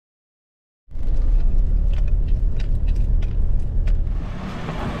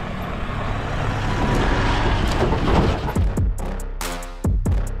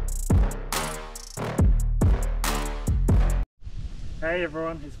Hey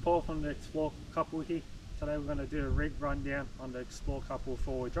everyone, it's Paul from the Explore Couple here. Today we're going to do a rig rundown on the Explore Couple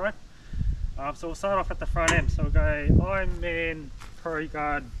 4-wheel drive. So we'll start off at the front end. So we'll go Ironman Pro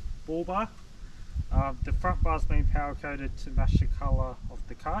Guard bull bar. The front bar's been power coated to match the colour of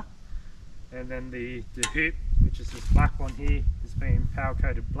the car. And then the hoop, which is this black one here, is being power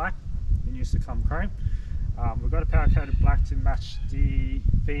coated black and used to come chrome. We've got a power coated black to match the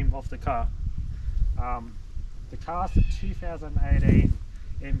theme of the car. The car's the 2018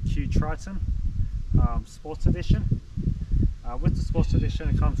 MQ Triton Sports Edition. With the Sports Edition,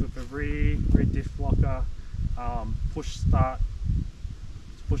 it comes with a rear diff locker, push start,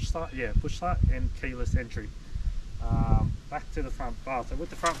 and keyless entry. Back to the front bar. So with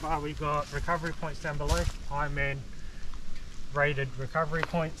the front bar, we've got recovery points down below. Ironman rated recovery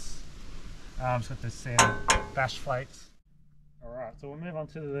points. It's got the bash plates. Alright, so we'll move on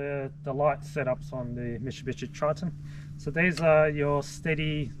to the light setups on the Mitsubishi Triton. So these are your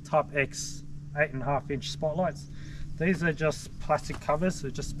steady Type X 8.5-inch spotlights. These are just plastic covers, so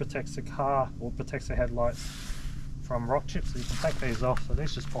it just protects the car or protects the headlights from rock chips. So you can take these off, so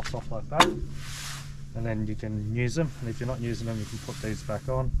these just pops off like that. And then you can use them, and if you're not using them, you can put these back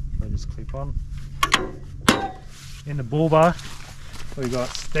on. They just clip on. In the bull bar, we've got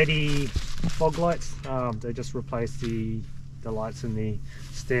steady fog lights. They just replace the lights in the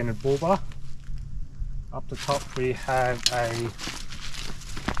standard bull bar. Up the top we have here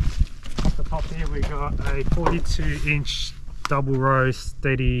we got a 42-inch double row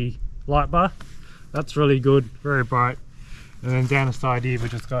steady light bar. That's really good, very bright. And then down the side here we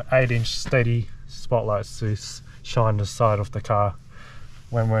just got 8-inch steady spotlights to shine the side of the car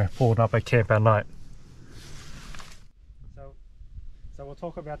when we're pulling up at camp at night. So we'll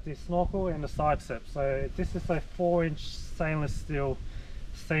talk about the snorkel and the side step. So this is a 4-inch stainless steel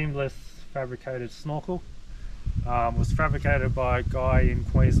seamless fabricated snorkel. It was fabricated by a guy in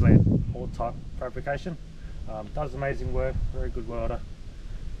Queensland, all type fabrication. Does amazing work, very good welder.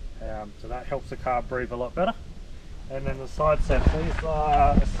 So that helps the car breathe a lot better. And then the side step, these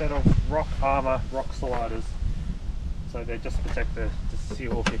are a set of rock armor rock sliders. So they just protect the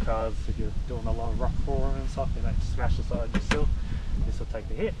seal of your cars if you're doing a lot of rock crawling and stuff, you don't smash the side of your seal. This will take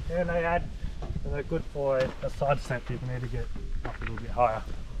the hit, and they're good for a side step if you need to get up a little bit higher.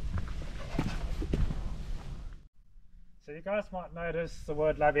 So you guys might notice the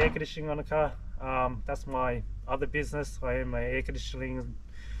word Lab Air Conditioning on the car. That's my other business. I am an air conditioning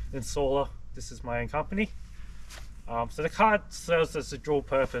installer. This is my own company. So the car serves as a dual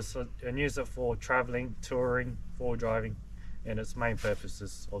purpose and use it for traveling, touring, for driving, and its main purpose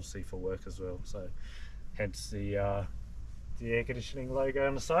is obviously for work as well. So hence the air conditioning logo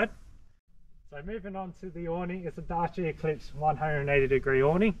on the side. So moving on to the awning, it's a Darchi Eclipse 180-degree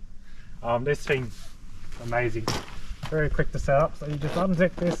awning. This thing's amazing, very quick to set up. So you just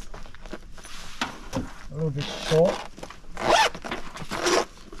unzip this, a little bit short.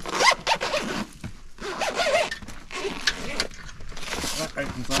 That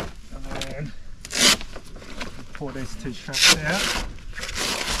opens up, and then pull these two straps out,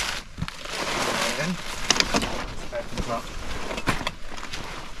 and this opens up.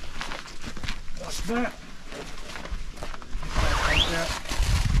 That.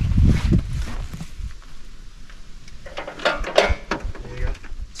 There you go,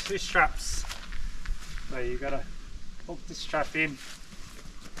 two straps. So you gotta hook this strap in.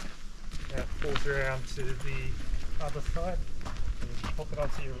 Now it pulls around to the other side. And you hook it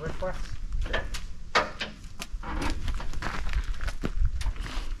onto your roof racks.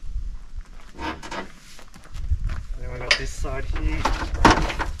 And then we got this side here.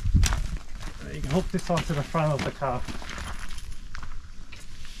 You can hook this onto the front of the car.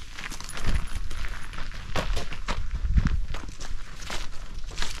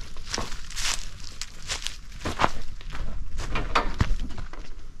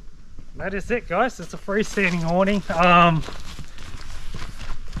 That is it, guys. It's a freestanding awning.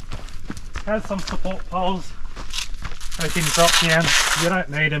 Has some support poles so it can drop down. You don't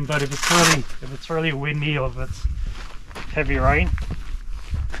need them, but if it's really windy or if it's heavy rain,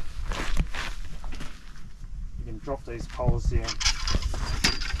 drop these poles down,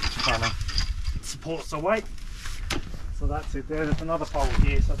 kind of supports the weight. So that's it. There's another pole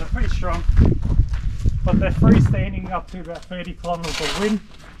here, so they're pretty strong, but they're freestanding up to about 30 kilometers of wind.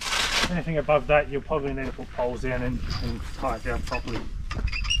 Anything above that you'll probably need to put poles down and tie it down properly.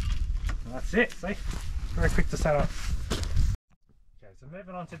 And that's it. See, very quick to set up. Okay, so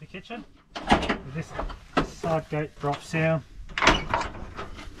moving on to the kitchen. This side gate drops down.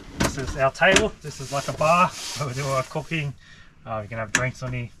 This is our table. This is like a bar where we do our cooking. We can have drinks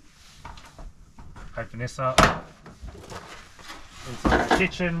on here. Open this up. Inside our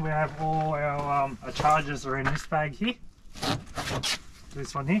kitchen we have all our chargers are in this bag here.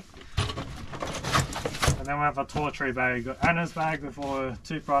 This one here. And then we have a toiletry bag. You've got Anna's bag with all her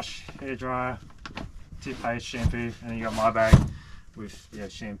toothbrush, hairdryer, toothpaste, shampoo, and then you got my bag with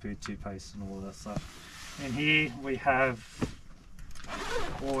shampoo, toothpaste and all of that stuff. In here we have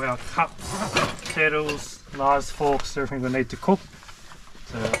all our cups, kettles, knives, forks, everything we need to cook.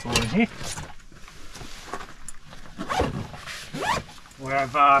 So that's all in here. We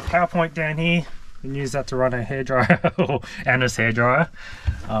have a power point down here. You can use that to run a hairdryer or Anna's hairdryer.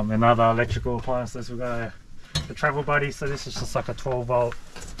 And other electrical appliances. We've got a travel buddy, so this is just like a 12 volt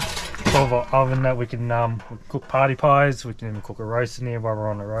oven that we can cook party pies. We can even cook a roast in here while we're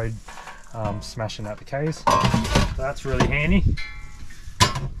on the road smashing out the K's. So that's really handy.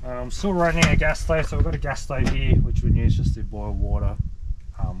 Still running a gas stove, so we've got a gas stove here which we use just to boil water,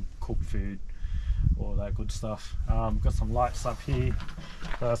 cook food, all that good stuff. Got some lights up here,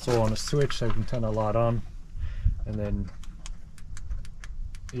 so that's all on a switch, so you can turn the light on, and then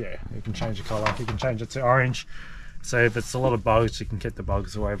you can change the colour. You can change it to orange, so if it's a lot of bugs you can keep the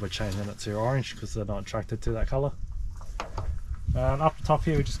bugs away by changing it to orange because they're not attracted to that colour. And up the top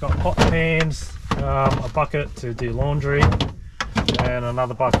here we just got pot pans, a bucket to do laundry, and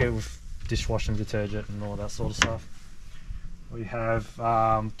another bucket with dishwashing detergent and all that sort of stuff. We have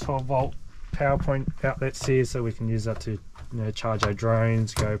 12 volt power point outlets here, so we can use that to charge our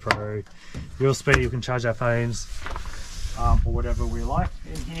drones, GoPro, USB. You can charge our phones or whatever we like.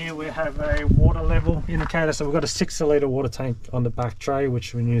 In here we have a water level indicator, so we've got a 60 litre water tank on the back tray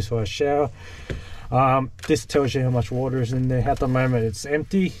which we use for a shower. This tells you how much water is in there. At the moment it's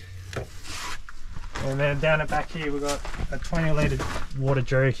empty. And then down the back here we've got a 20 litre water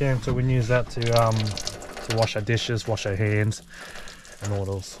jerry can, so we can use that to wash our dishes, wash our hands and all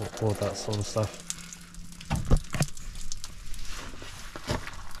that sort of stuff.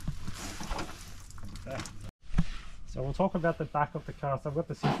 So we'll talk about the back of the car. So I've got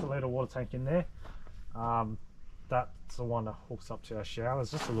the 60 litre water tank in there. That's the one that hooks up to our shower.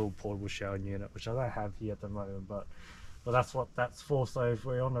 It's just a little portable shower unit, which I don't have here at the moment, but that's what that's for. So if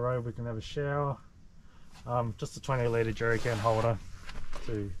we're on the road we can have a shower. Just a 20 litre jerry can holder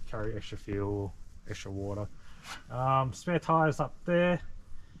to carry extra fuel, extra water. Spare tyres up there.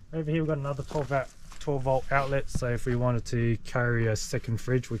 Over here we've got another 12 volt outlet, so if we wanted to carry a second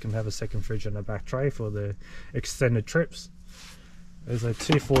fridge we can have a second fridge on the back tray for the extended trips. There's a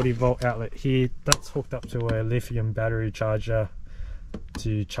 240 volt outlet here that's hooked up to a lithium battery charger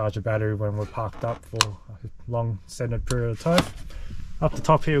to charge a battery when we're parked up for a long extended period of time. Up the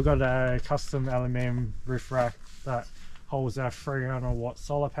top here we've got a custom aluminium roof rack that holds our 300 watt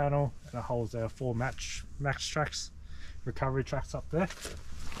solar panel, and it holds our 4 max tracks, recovery tracks up there.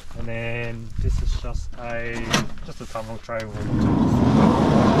 And then this is just a tunnel tray with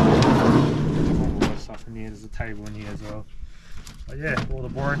all the stuff in here. There's a table in here as well. But yeah, all the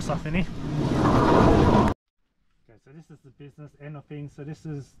boring stuff in here. Okay, so this is the business end of things. So this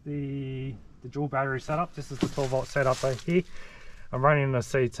is the dual battery setup. This is the 12 volt setup right here. I'm running a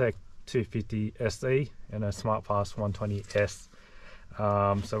CTEC 250 SE and a SmartPass 120S.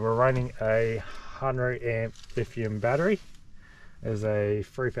 So we're running a 100 amp lithium battery. There's a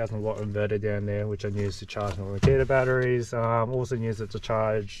 3000 watt inverter down there which I use to charge my Makita batteries. Also use it to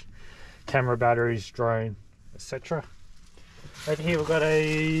charge camera batteries, drone, etc. Over here we've got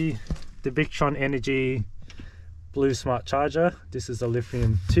the Victron Energy Blue Smart Charger. This is a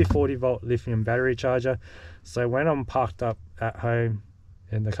lithium 240 volt lithium battery charger. So when I'm parked up at home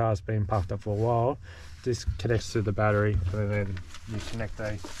and the car's been parked up for a while, this connects to the battery, and then you connect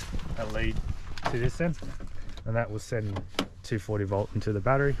a lead to this end, and that will send 240 volt into the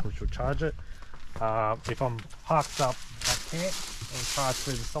battery which will charge it. If I'm parked up at camp, I'll charge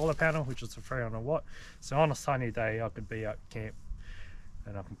through the solar panel which is a 300 watt. So on a sunny day I could be at camp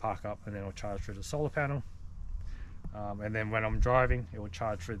and I can park up and then I'll charge through the solar panel. And then when I'm driving it will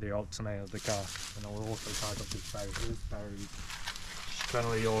charge through the alternator of the car, and I will also charge up this battery. This battery is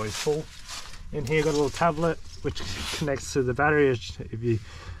generally always full. In here got a little tablet which connects to the battery. If you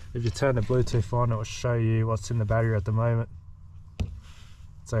turn the Bluetooth on it will show you what's in the battery at the moment.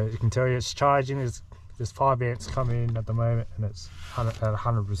 So it can tell you it's charging. There's 5 amps coming in at the moment and it's at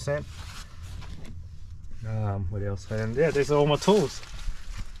 100%. What else? And yeah, these are all my tools.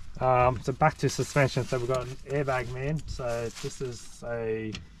 So back to suspension. So we've got an airbag man. So this is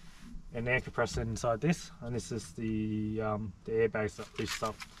an air compressor inside this, and this is the airbags that lift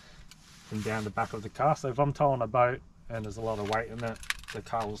up and down the back of the car. So if I'm towing a boat and there's a lot of weight in it, the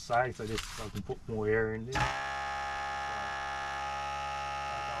car will sag. So this I can put more air in this. So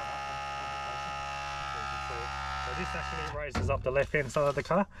this actually raises up the left hand side of the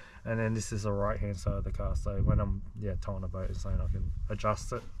car, and then this is the right hand side of the car. So when I'm towing a boat and something, I can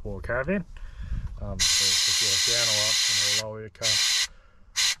adjust it for a caravan. So if you're down or up, and it'll lower your car.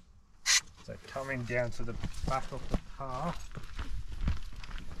 So coming down to the back of the car.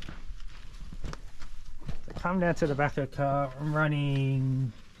 So come down to the back of the car. I'm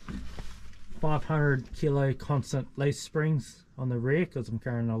running 500 kilo constant leaf springs on the rear because I'm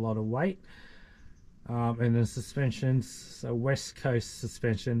carrying a lot of weight. And the suspensions, so West Coast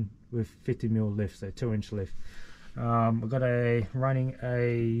suspension with 50mm lift, so 2-inch lift. I've got running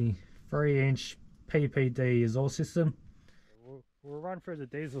a 3-inch PPD exhaust system. We'll run through the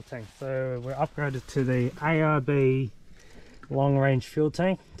diesel tank. So we're upgraded to the ARB long range fuel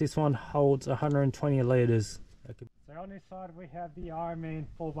tank. This one holds 120 litres. So on this side we have the Ironman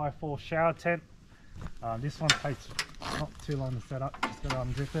 4x4 shower tent. This one takes not too long to set up, just gotta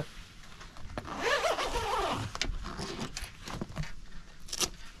unzip it.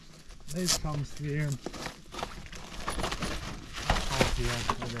 This comes here, and then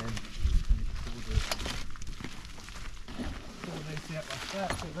pull these out like that,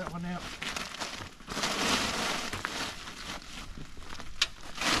 pull that one out.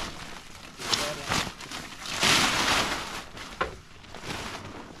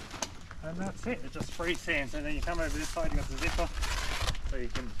 And that's it, it just freestands. And then you come over this side, you got the zipper, so you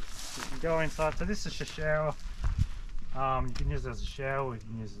can go inside. So this is your shower. You can use it as a shower, you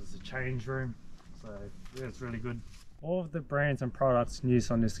can use it as a change room, so yeah, it's really good. All of the brands and products used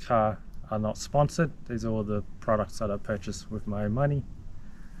on this car are not sponsored. These are all the products that I purchased with my own money.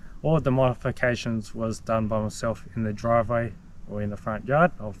 All of the modifications was done by myself in the driveway or in the front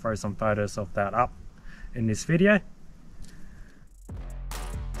yard. I'll throw some photos of that up in this video.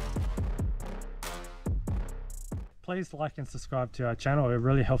 Please like and subscribe to our channel, it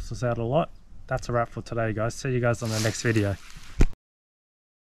really helps us out a lot. That's a wrap for today, guys. See you guys on the next video.